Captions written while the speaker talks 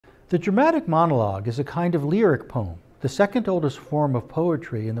The dramatic monologue is a kind of lyric poem, the second oldest form of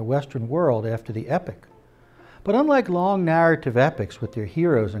poetry in the Western world after the epic. But unlike long narrative epics with their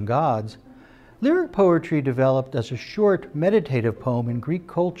heroes and gods, lyric poetry developed as a short, meditative poem in Greek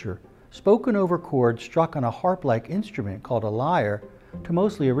culture, spoken over chords struck on a harp-like instrument called a lyre to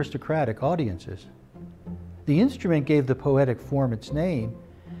mostly aristocratic audiences. The instrument gave the poetic form its name,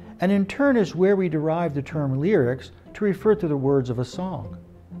 and in turn is where we derive the term lyrics to refer to the words of a song.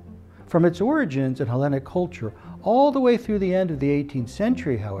 From its origins in Hellenic culture all the way through the end of the 18th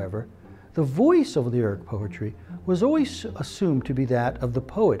century, however, the voice of lyric poetry was always assumed to be that of the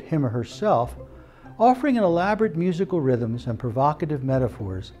poet, him or herself, offering in elaborate musical rhythms and provocative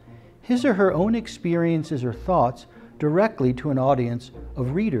metaphors his or her own experiences or thoughts directly to an audience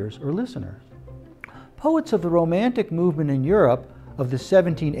of readers or listeners. Poets of the Romantic movement in Europe of the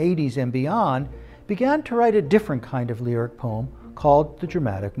 1780s and beyond began to write a different kind of lyric poem called the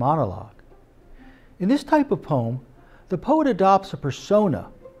dramatic monologue. In this type of poem, the poet adopts a persona,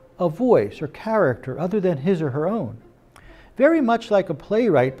 a voice or character other than his or her own, very much like a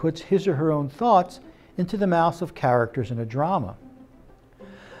playwright puts his or her own thoughts into the mouths of characters in a drama.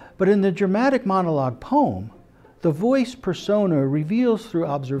 But in the dramatic monologue poem, the voice persona reveals through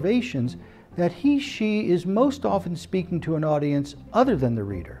observations that he/she is most often speaking to an audience other than the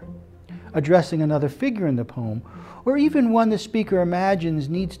reader, addressing another figure in the poem, or even one the speaker imagines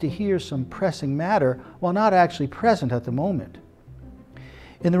needs to hear some pressing matter while not actually present at the moment.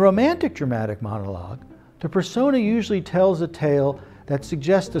 In the romantic dramatic monologue, the persona usually tells a tale that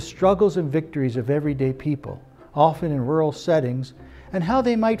suggests the struggles and victories of everyday people, often in rural settings, and how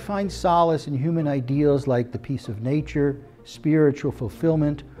they might find solace in human ideals like the peace of nature, spiritual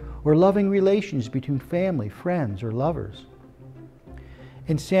fulfillment, or loving relations between family, friends, or lovers.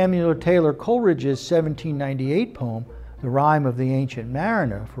 In Samuel Taylor Coleridge's 1798 poem, The Rime of the Ancient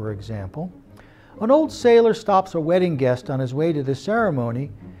Mariner, for example, an old sailor stops a wedding guest on his way to the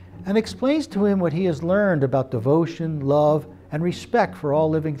ceremony and explains to him what he has learned about devotion, love, and respect for all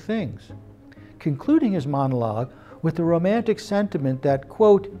living things, concluding his monologue with the romantic sentiment that,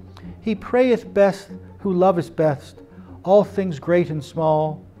 quote, "He prayeth best who loveth best all things great and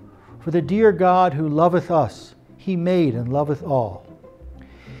small, for the dear God who loveth us, he made and loveth all."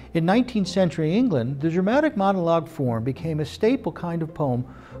 In 19th century England, the dramatic monologue form became a staple kind of poem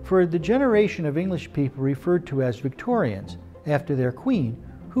for the generation of English people referred to as Victorians, after their queen,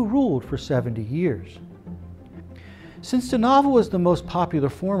 who ruled for 70 years. Since the novel was the most popular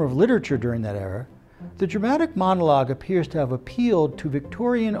form of literature during that era, the dramatic monologue appears to have appealed to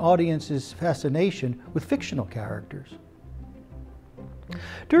Victorian audiences' fascination with fictional characters.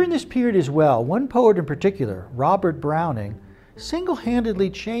 During this period as well, one poet in particular, Robert Browning, single-handedly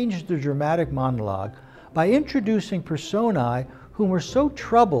changed the dramatic monologue by introducing personae whom were so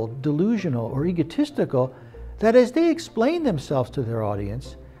troubled, delusional, or egotistical that as they explain themselves to their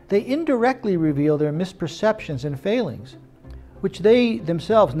audience, they indirectly reveal their misperceptions and failings, which they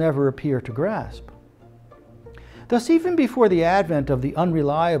themselves never appear to grasp. Thus, even before the advent of the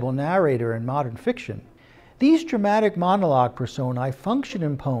unreliable narrator in modern fiction, these dramatic monologue personae function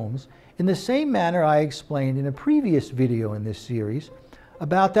in poems in the same manner I explained in a previous video in this series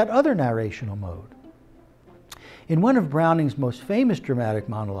about that other narrational mode. In one of Browning's most famous dramatic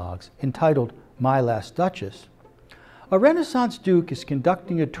monologues, entitled My Last Duchess, a Renaissance duke is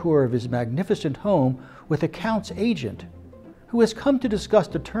conducting a tour of his magnificent home with a count's agent, who has come to discuss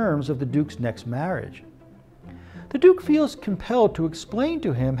the terms of the duke's next marriage. The duke feels compelled to explain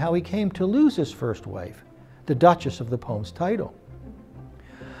to him how he came to lose his first wife, the Duchess of the poem's title.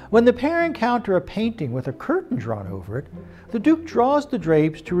 When the pair encounter a painting with a curtain drawn over it, the Duke draws the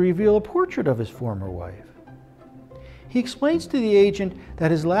drapes to reveal a portrait of his former wife. He explains to the agent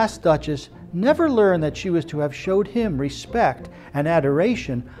that his last Duchess never learned that she was to have showed him respect and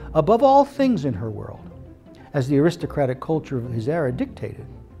adoration above all things in her world, as the aristocratic culture of his era dictated.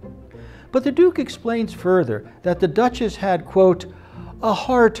 But the Duke explains further that the Duchess had, quote, "a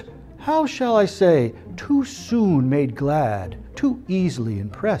heart, how shall I say, too soon made glad, too easily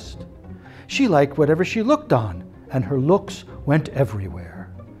impressed. She liked whatever she looked on, and her looks went everywhere.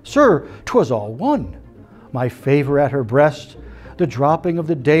 Sir, 'twas all one. My favor at her breast, the dropping of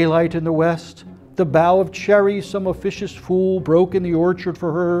the daylight in the west, the bough of cherries some officious fool broke in the orchard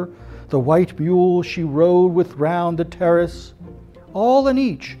for her, the white mule she rode with round the terrace, all and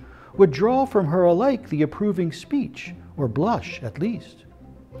each would draw from her alike the approving speech, or blush at least.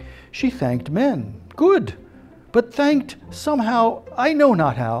 She thanked men, good, but thanked somehow, I know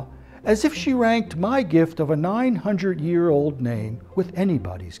not how, as if she ranked my gift of a 900-year-old name with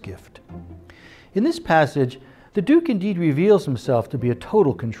anybody's gift." In this passage, The Duke indeed reveals himself to be a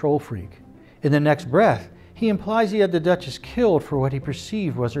total control freak. In the next breath, he implies he had the Duchess killed for what he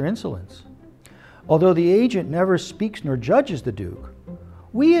perceived was her insolence. Although the agent never speaks nor judges the Duke,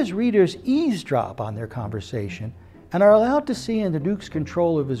 we as readers eavesdrop on their conversation and are allowed to see in the Duke's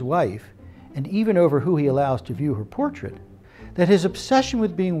control of his wife, and even over who he allows to view her portrait, that his obsession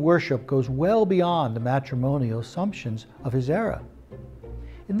with being worshipped goes well beyond the matrimonial assumptions of his era.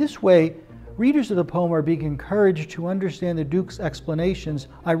 In this way, readers of the poem are being encouraged to understand the Duke's explanations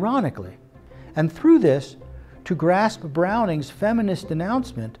ironically, and through this, to grasp Browning's feminist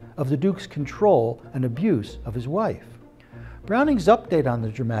denouncement of the Duke's control and abuse of his wife. Browning's update on the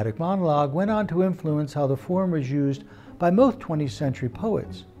dramatic monologue went on to influence how the form was used by most 20th century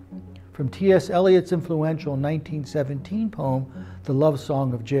poets. From T.S. Eliot's influential 1917 poem, The Love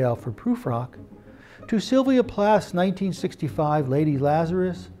Song of J. Alfred Prufrock, to Sylvia Plath's 1965 Lady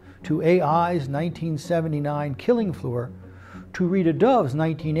Lazarus, to A.I.'s 1979 Killing Floor, to Rita Dove's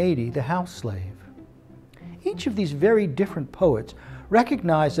 1980 The House Slave. Each of these very different poets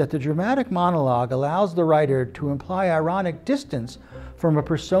recognized that the dramatic monologue allows the writer to imply ironic distance from a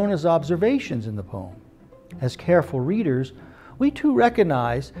persona's observations in the poem. As careful readers, we too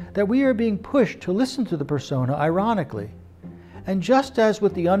recognize that we are being pushed to listen to the persona ironically, and just as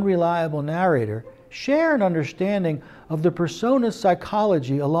with the unreliable narrator, share an understanding of the persona's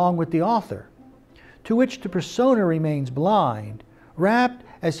psychology along with the author, to which the persona remains blind, wrapped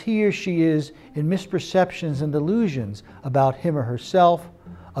as he or she is in misperceptions and delusions about him or herself,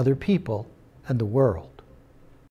 other people, and the world.